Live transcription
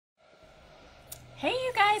Hey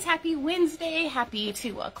you guys, happy Wednesday, happy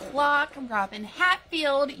 2 o'clock. I'm Robin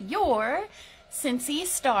Hatfield, your Scentsy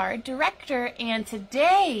Star Director, and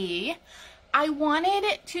today I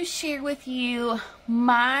wanted to share with you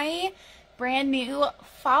my brand new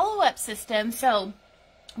follow-up system. So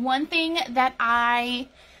one thing that I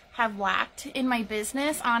have lacked in my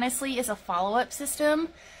business, honestly, is a follow-up system.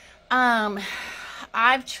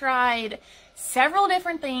 I've tried several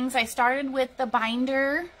different things. I started with the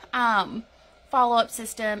binder follow-up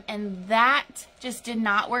system, and that just did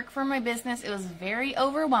not work for my business. It was very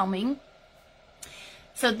overwhelming.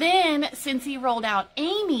 So then Scentsy rolled out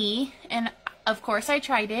Amy, and of course I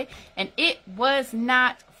tried it, and it was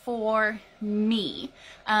not for me.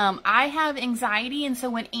 I have anxiety, and so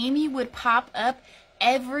when Amy would pop up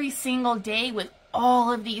every single day with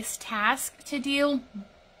all of these tasks to do,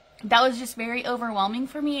 that was just very overwhelming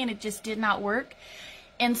for me, and it just did not work.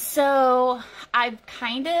 And so I've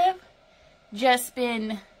kind of just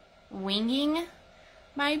been winging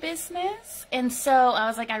my business. And so I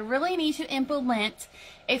was like, I really need to implement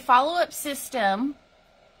a follow-up system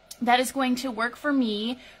that is going to work for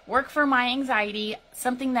me, work for my anxiety,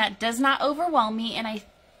 something that does not overwhelm me. And I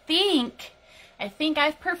think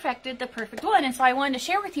I've perfected the perfect one. And so I wanted to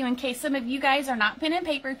share with you, in case some of you guys are not pen and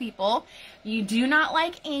paper people, you do not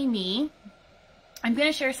like Amy, I'm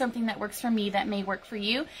going to share something that works for me that may work for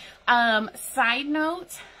you. Side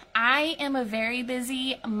note, I am a very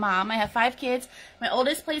busy mom. I have 5 kids. My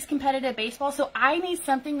oldest plays competitive baseball, so I need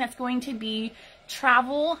something that's going to be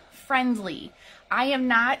travel friendly. I am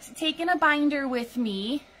not taking a binder with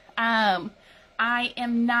me. I'm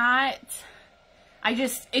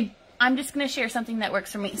just going to share something that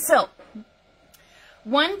works for me. So,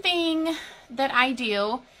 one thing that I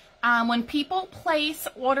do, when people place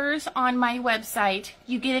orders on my website,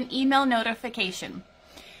 you get an email notification.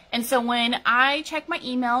 And so when I check my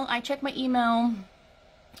email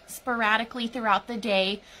sporadically throughout the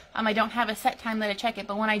day. I don't have a set time that I check it,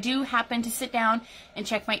 but when I do happen to sit down and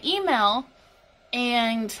check my email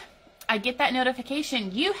and I get that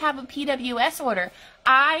notification, you have a PWS order,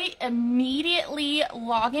 I immediately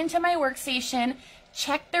log into my workstation,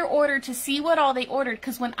 check their order to see what all they ordered,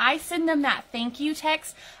 because when I send them that thank you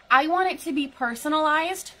text, I want it to be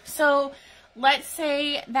personalized. So let's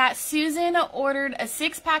say that Susan ordered a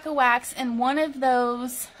 6-pack of wax, and one of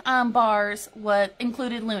those bars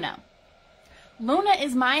included Luna. Luna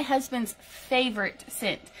is my husband's favorite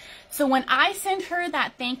scent. So when I send her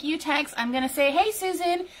that thank you text, I'm going to say, hey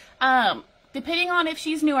Susan, depending on if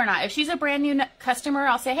she's new or not. If she's a brand new customer,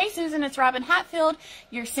 I'll say, hey Susan, it's Robin Hatfield,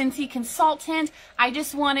 your Scentsy consultant. I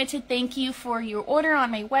just wanted to thank you for your order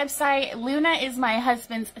on my website. Luna is my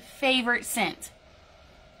husband's favorite scent.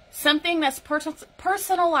 Something that's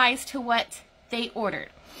personalized to what they ordered.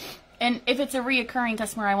 And if it's a reoccurring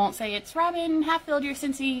customer, I won't say it's Robin Hatfield, your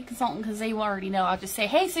Scentsy consultant, because they will already know. I'll just say,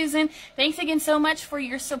 hey Susan, thanks again so much for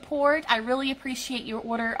your support. I really appreciate your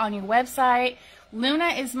order on your website. Luna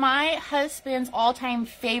is my husband's all-time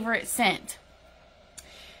favorite scent.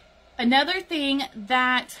 Another thing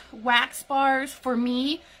that wax bars for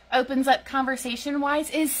me opens up conversation-wise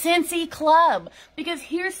is Scentsy Club. Because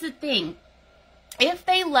here's the thing. If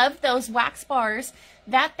they love those wax bars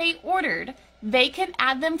that they ordered, they can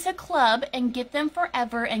add them to Club and get them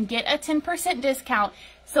forever and get a 10% discount.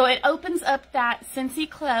 So it opens up that Scentsy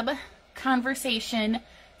Club conversation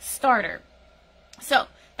starter. So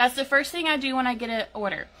that's the first thing I do when I get an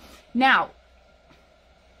order. Now,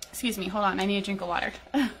 excuse me, hold on, I need a drink of water.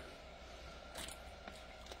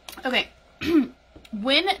 Okay,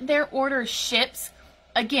 when their order ships,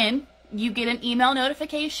 again, you get an email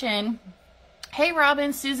notification. Hey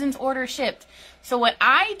Robin, Susan's order shipped. So what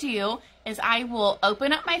I do is I will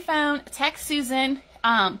open up my phone, text Susan.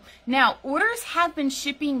 Now, orders have been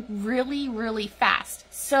shipping really, really fast.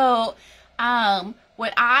 So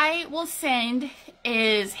what I will send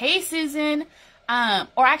is, hey Susan,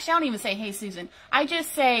 or actually I don't even say hey Susan. I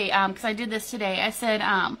just say, because I did this today, I said,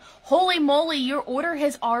 holy moly, your order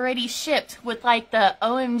has already shipped, with like the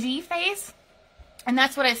OMG face. And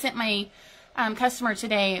that's what I sent my customer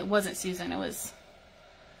today. It wasn't Susan, it was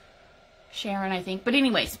Sharon, I think. But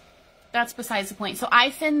anyways, that's besides the point. So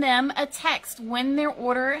I send them a text when their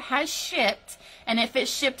order has shipped, and if it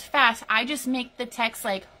shipped fast, I just make the text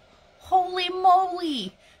like, holy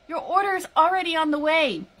moly, your order is already on the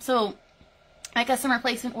way. So my customer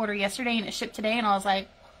placed an order yesterday and it shipped today, and I was like,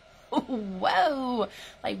 whoa,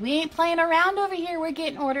 like we ain't playing around over here, we're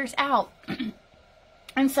getting orders out.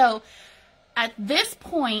 And so at this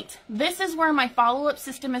point, this is where my follow-up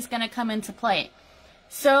system is going to come into play.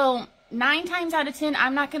 So 9 times out of 10,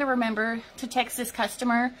 I'm not going to remember to text this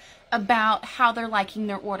customer about how they're liking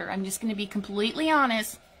their order. I'm just going to be completely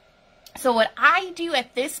honest. So what I do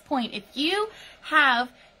at this point, if you have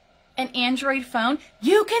an Android phone,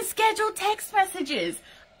 you can schedule text messages.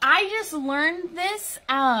 I just learned this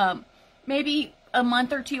maybe a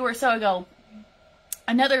month or 2 or so ago.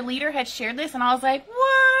 Another leader had shared this and I was like,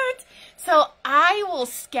 what? So I will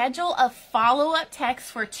schedule a follow-up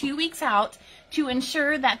text for 2 weeks out to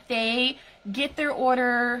ensure that they get their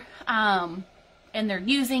order and they're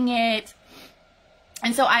using it.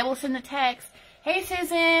 And so I will send the text, hey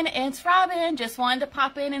Susan, it's Robin. Just wanted to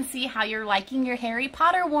pop in and see how you're liking your Harry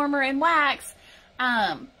Potter warmer and wax.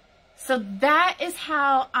 So that is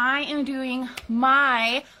how I am doing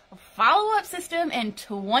my follow-up system in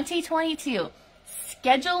 2022.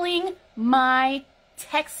 Scheduling my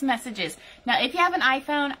text messages. Now, if you have an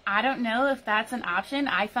iPhone, I don't know if that's an option.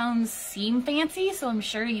 iPhones seem fancy, so I'm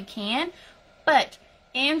sure you can. But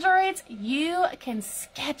Androids, you can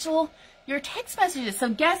schedule your text messages. So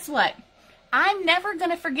guess what? I'm never going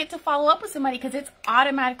to forget to follow up with somebody because it's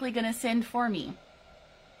automatically going to send for me.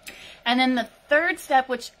 And then the third step,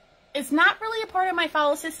 which is not really a part of my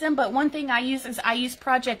follow system, but one thing I use is I use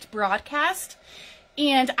Project Broadcast.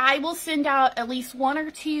 And I will send out at least 1 or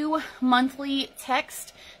 2 monthly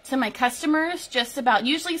texts to my customers just about,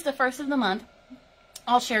 usually it's the first of the month.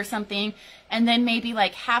 I'll share something, and then maybe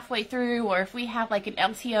like halfway through, or if we have like an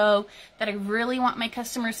LTO that I really want my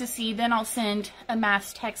customers to see, then I'll send a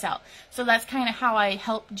mass text out. So that's kind of how I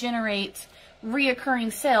help generate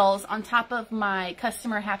reoccurring sales on top of my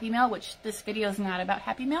customer Happy Mail, which this video is not about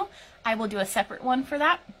Happy Mail. I will do a separate one for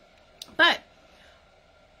that. But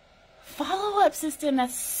follow-up system,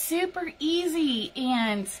 that's super easy,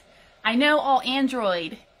 and I know all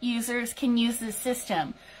Android users can use this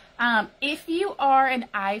system. If you are an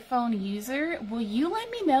iPhone user, will you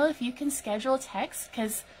let me know if you can schedule text?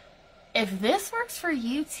 Because if this works for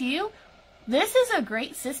you too, this is a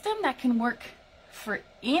great system that can work for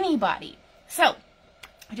anybody. So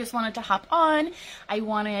I just wanted to hop on. I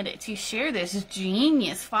wanted to share this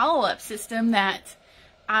genius follow-up system that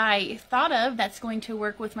I thought of that's going to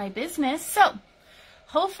work with my business. So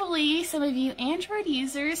hopefully some of you Android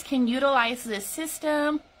users can utilize this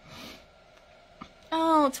system.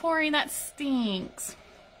 Oh, Tori, that stinks.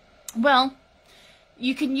 Well,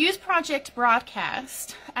 you can use Project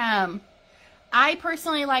Broadcast. I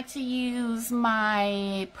personally like to use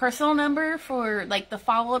my personal number for like the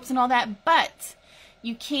follow-ups and all that, but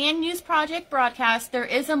you can use Project Broadcast. There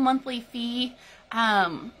is a monthly fee.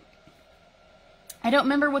 I don't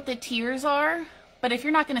remember what the tiers are, but if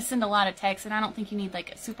you're not going to send a lot of text, and I don't think you need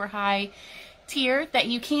like a super high tier, that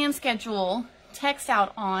you can schedule text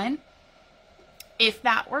out on. If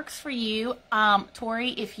that works for you,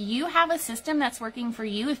 Tori, if you have a system that's working for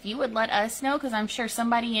you, if you would let us know, because I'm sure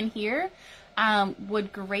somebody in here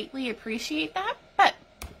would greatly appreciate that. But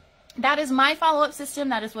that is my follow-up system.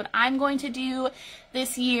 That is what I'm going to do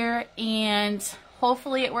this year, and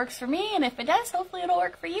hopefully it works for me, and if it does, hopefully it'll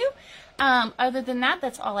work for you. Other than that,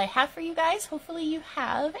 that's all I have for you guys. Hopefully you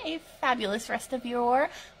have a fabulous rest of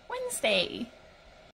your Wednesday.